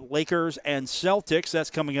got Lakers and Celtics.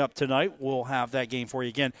 That's coming up tonight. We'll have that game for you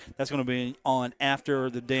again. That's going to be on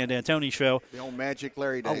after the Dan D'Antoni show. The old Magic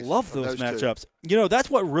Larry days. I love those matchups.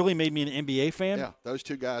 That's what really made me an NBA fan. Yeah, those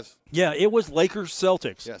two guys. Yeah, it was Lakers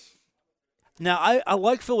Celtics. Yes. Now, I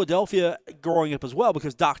like Philadelphia growing up as well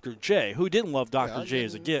because Dr. J, who didn't love Dr. J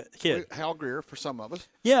as a kid? Hal Greer for some of us.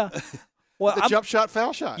 Yeah. Well, the jump shot,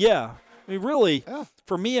 foul shot. Yeah. I mean, really,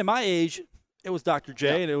 for me at my age, it was Dr.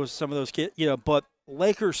 J and it was some of those kids, but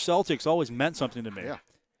Lakers Celtics always meant something to me. Yeah.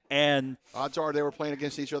 And odds are they were playing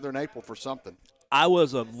against each other in April for something. I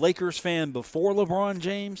was a Lakers fan before LeBron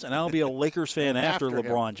James, and I'll be a Lakers fan after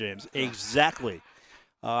LeBron James. Exactly.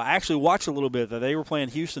 I actually watched a little bit of that. They were playing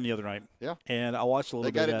Houston the other night. Yeah. And I watched a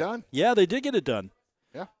little bit of that. They got it done? Yeah, they did get it done.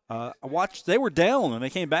 Yeah. I watched. They were down, and they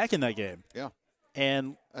came back in that game. Yeah.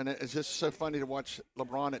 And it's just so funny to watch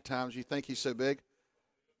LeBron at times. You think he's so big.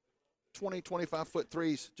 20, 25-foot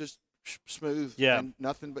threes, just smooth. Yeah. And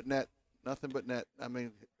nothing but net. Nothing but net. I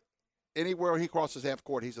mean, anywhere he crosses half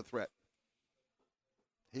court, he's a threat.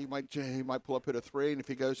 He might pull up, hit a three, and if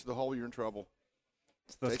he goes to the hole, you're in trouble.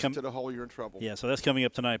 Takes it to the hole, you're in trouble. Yeah, so that's coming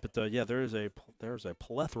up tonight. But there's a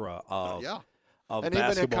plethora of of and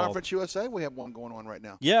basketball. Even in Conference USA, we have one going on right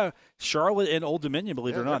now. Yeah, Charlotte and Old Dominion,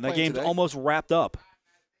 believe it or not, and that game's almost wrapped up.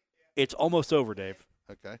 It's almost over, Dave.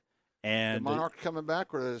 Okay. And the Monarch coming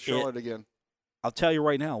back, or is Charlotte again? I'll tell you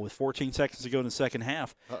right now, with 14 seconds to go in the second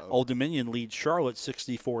half, Old Dominion leads Charlotte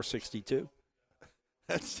 64-62.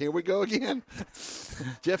 Here we go again.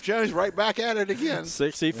 Jeff Jones right back at it again.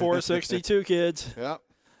 64-62, kids. Yep.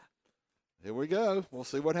 Here we go. We'll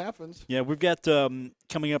see what happens. Yeah, we've got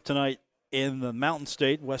coming up tonight in the Mountain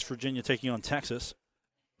State, West Virginia taking on Texas.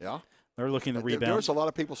 Yeah. They're looking to rebound. There was a lot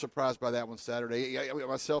of people surprised by that one Saturday,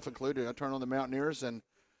 myself included. I turned on the Mountaineers, and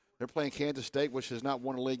they're playing Kansas State, which has not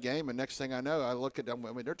won a league game. And next thing I know, I look at them.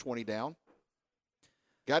 I mean, they're 20 down.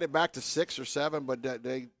 Got it back to 6 or 7, but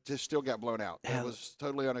they just still got blown out. It was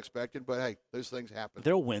totally unexpected, but, hey, those things happen.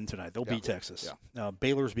 They'll win tonight. They'll beat Texas. Yeah.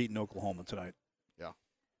 Baylor's beating Oklahoma tonight. Yeah.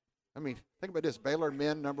 I mean, think about this. Baylor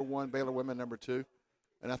men, number 1, Baylor women, number 2.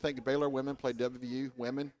 And I think Baylor women played WVU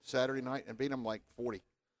women Saturday night and beat them like 40.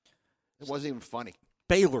 It wasn't even funny.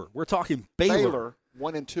 Baylor. We're talking Baylor. Baylor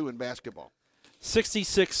 1 and 2 in basketball.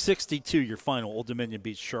 66-62, your final. Old Dominion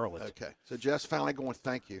beats Charlotte. Okay. So Jeff's finally going,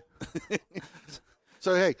 thank you.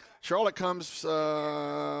 So, hey, Charlotte comes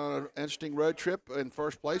interesting road trip in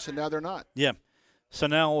first place, and now they're not. Yeah. So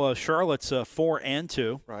now Charlotte's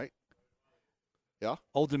 4-2. Right. Yeah.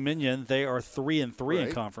 Old Dominion, they are 3-3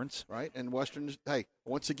 in conference. Right. And Western, hey,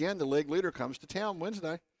 once again, the league leader comes to town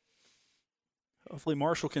Wednesday. Hopefully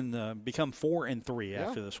Marshall can become 4-3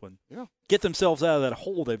 after this one. Yeah. Get themselves out of that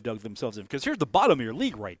hole they've dug themselves in. Because here's the bottom of your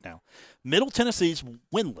league right now. Middle Tennessee's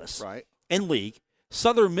winless in league.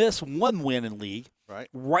 Southern Miss 1 win in league. Right.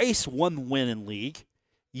 Rice 1 win in league.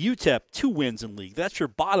 UTEP 2 wins in league. That's your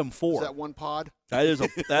bottom 4. Is that one pod?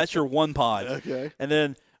 That's your one pod. Okay. And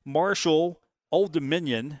then Marshall, Old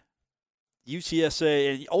Dominion,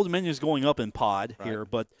 UTSA, and Old Dominion is going up in pod here,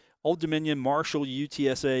 but Old Dominion, Marshall,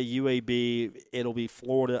 UTSA, UAB, it'll be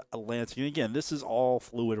Florida Atlantic. And again, this is all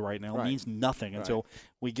fluid right now. It means nothing until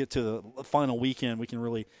we get to the final weekend. We can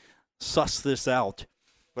really suss this out.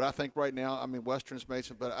 But I think right now, I mean, Western's made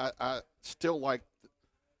some, but I still like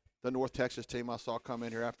the North Texas team I saw come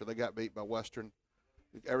in here after they got beat by Western.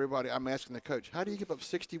 Everybody, I'm asking the coach, how do you give up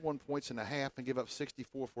 61 points in a half and give up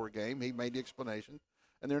 64 for a game? He made the explanation,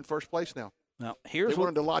 and they're in first place now. Now, they went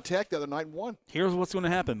into La Tech the other night and won. Here's what's going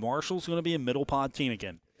to happen. Marshall's going to be a middle pod team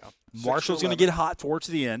again. Yeah. Marshall's going to get hot towards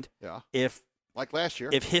the end. Yeah. Like last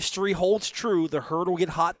year. If history holds true, the Herd will get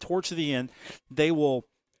hot towards the end. They will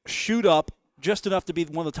shoot up just enough to be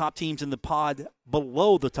one of the top teams in the pod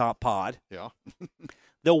below the top pod. Yeah.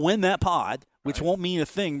 They'll win that pod, which won't mean a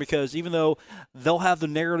thing because even though they'll have the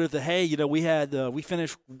narrative that, hey, we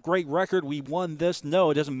finished great record, we won this.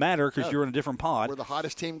 No, it doesn't matter because you're in a different pod. We're the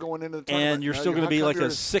hottest team going into the tournament. And you're still going to be like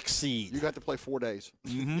a 6 seed. You got to play 4 days.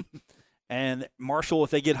 Mm-hmm. And Marshall,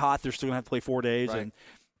 if they get hot, they're still going to have to play 4 days. And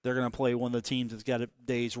they're going to play one of the teams that's got a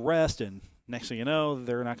day's rest. And next thing you know,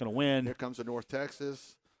 they're not going to win. Here comes the North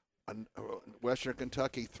Texas. Western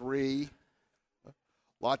Kentucky 3.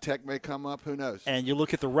 La Tech may come up. Who knows? And you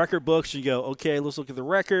look at the record books, you go, okay, let's look at the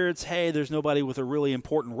records. Hey, there's nobody with a really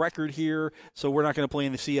important record here, so we're not going to play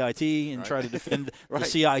in the CIT and try to defend the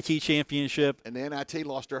CIT championship. And the NIT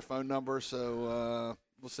lost their phone number, so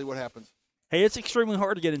we'll see what happens. Hey, it's extremely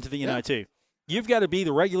hard to get into the NIT. You've got to be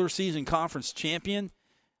the regular season conference champion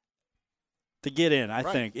to get in, I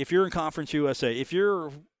think. If you're in Conference USA, if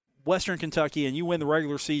you're Western Kentucky and you win the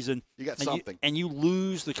regular season, you got something. And you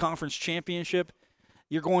lose the conference championship,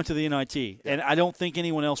 you're going to the NIT. Yeah. And I don't think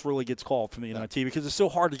anyone else really gets called from the NIT because it's so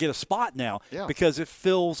hard to get a spot now because it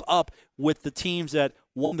fills up with the teams that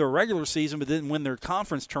won their regular season but didn't win their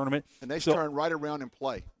conference tournament. And they turn right around and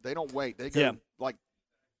play. They don't wait. They go like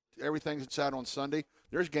everything's decided on Sunday.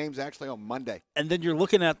 There's games actually on Monday. And then you're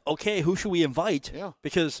looking at, okay, who should we invite? Yeah.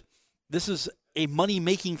 Because this is a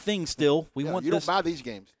money-making thing still. We want you don't buy these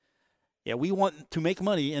games. Yeah, we want to make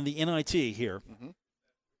money in the NIT here. Mm-hmm.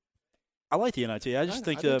 I like the NIT. I just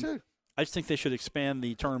think they should expand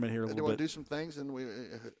the tournament here a little bit. They want to do some things, and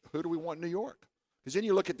who do we want in New York? Because then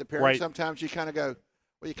you look at the parents, sometimes you kind of go,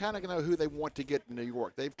 well, you kind of know who they want to get to New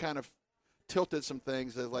York. They've kind of tilted some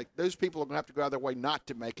things that, like, those people are going to have to go out of their way not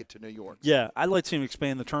to make it to New York. Yeah, I'd like to see him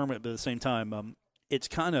expand the tournament, but at the same time, it's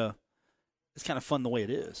kind of fun the way it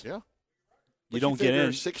is. Yeah. You don't get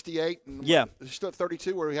in. 68 and yeah. There's still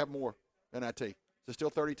 32 where we have more NIT. Is it still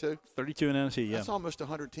 32? 32 in NIT, yeah. That's almost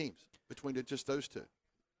 100 teams between just those two.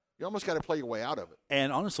 You almost got to play your way out of it.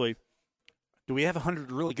 And honestly, do we have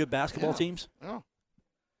 100 really good basketball teams? Yeah.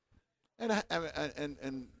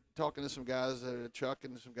 And talking to some guys, Chuck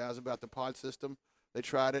and some guys about the pod system, they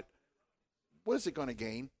tried it. What is it going to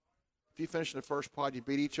gain? If you finish in the first pod, you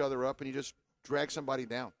beat each other up, and you just drag somebody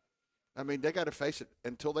down. I mean, they got to face it.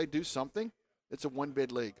 Until they do something, it's a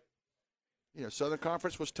one-bid league. You know, Southern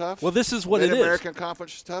Conference was tough. Well, this is what it is. Mid-American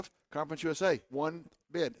Conference is tough. Conference USA, one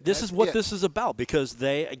bid. This is what this is about, because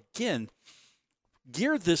they, again,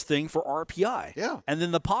 geared this thing for RPI. Yeah. And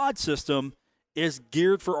then the pod system is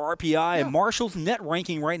geared for RPI, yeah. and Marshall's net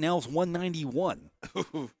ranking right now is 191.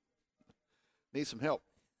 Need some help.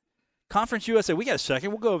 Conference USA, we got a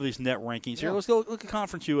second. We'll go over these net rankings here. Let's go look at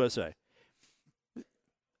Conference USA.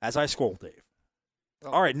 As I scroll, Dave.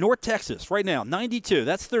 Oh. All right, North Texas right now, 92.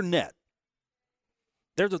 That's their net.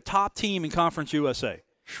 They're the top team in Conference USA.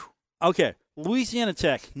 Okay, Louisiana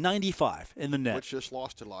Tech, 95 in the net. Which just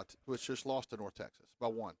lost to North Texas by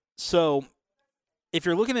 1. So if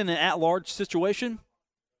you're looking at an at-large situation,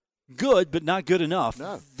 good, but not good enough.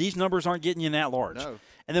 No. These numbers aren't getting you an at-large. No.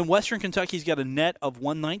 And then Western Kentucky's got a net of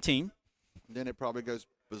 119. Then it probably goes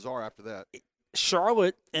bizarre after that.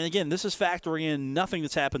 Charlotte, and again, this is factoring in nothing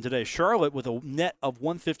that's happened today. Charlotte with a net of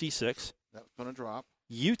 156. That's going to drop.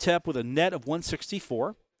 UTEP with a net of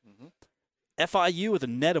 164. Mm-hmm. FIU with a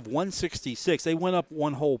net of 166. They went up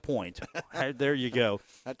 1 whole point. There you go.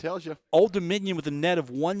 That tells you. Old Dominion with a net of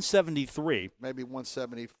 173. Maybe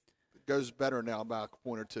 170. It goes better now by a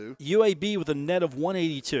point or two. UAB with a net of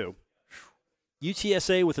 182.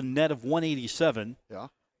 UTSA with a net of 187. Yeah.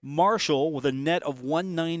 Marshall with a net of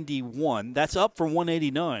 191. That's up from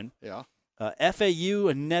 189. Yeah. FAU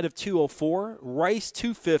a net of 204. Rice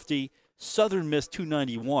 250. Southern Miss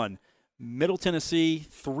 291. Middle Tennessee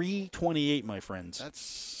 328. My friends,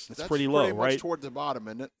 that's pretty low, pretty much right? Toward the bottom,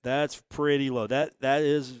 isn't it? That's pretty low.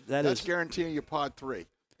 That's guaranteeing you pod 3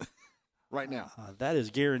 right now. That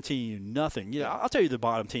is guaranteeing you nothing. Yeah, I'll tell you the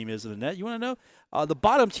bottom team is in the net. You want to know? The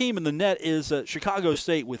bottom team in the net is Chicago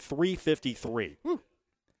State with 353. Whew.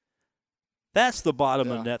 That's the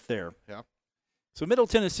bottom of the net there. Yeah. So Middle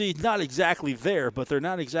Tennessee not exactly there, but they're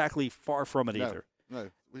not exactly far from it either.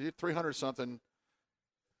 No, we did 300-something.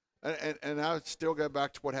 And I would still go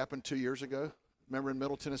back to what happened 2 years ago. Remember, in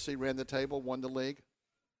Middle Tennessee, ran the table, won the league.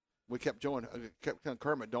 We kept going. Kept telling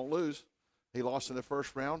Kermit, don't lose. He lost in the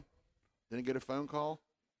first round. Didn't get a phone call.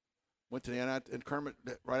 Went to the NIT, and Kermit,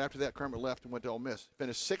 right after that, Kermit left and went to Ole Miss.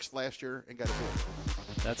 Finished 6th last year and got a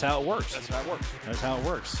bid. That's how it works. That's how it works. That's how it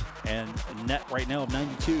works. And a net right now of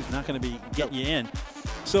 92 is not going to be getting you in.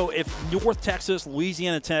 So if North Texas,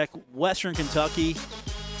 Louisiana Tech, Western Kentucky,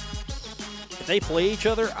 if they play each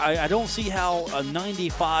other, I don't see how a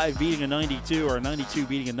 95 beating a 92 or a 92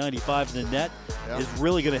 beating a 95 in the net is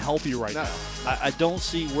really going to help you right now. I don't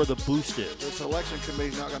see where the boost is. The selection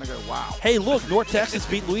committee's not going to go, wow. Hey, look, North Texas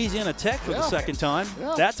beat Louisiana Tech for the second time.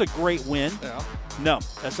 Yeah. That's a great win. Yeah. No,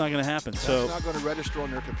 that's not going to happen. That's not going to register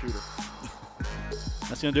on their computer.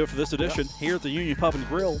 That's going to do it for this edition here at the Union Pub and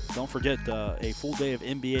Grill. Don't forget, a full day of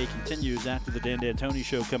NBA continues after the Dan D'Antoni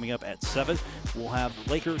Show coming up at 7. We'll have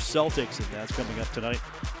Lakers Celtics, and that's coming up tonight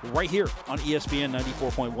right here on ESPN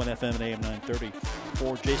 94.1 FM and AM 930.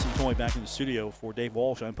 For Jason Toy back in the studio, for Dave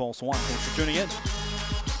Walsh, I'm Paul Swann. Thanks for tuning in.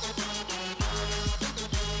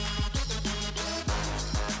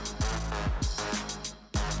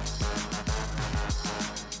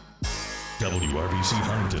 WRBC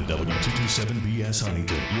Huntington, W227BS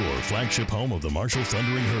Huntington, your flagship home of the Marshall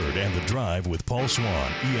Thundering Herd and The Drive with Paul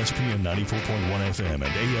Swann, ESPN 94.1 FM and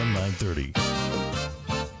AM 930.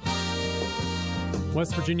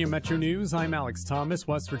 West Virginia Metro News, I'm Alex Thomas.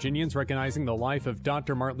 West Virginians recognizing the life of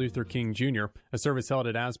Dr. Martin Luther King Jr. A service held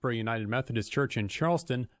at Asbury United Methodist Church in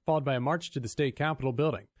Charleston, followed by a march to the state capitol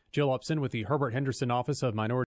building. Jill Upson with the Herbert Henderson Office of Minority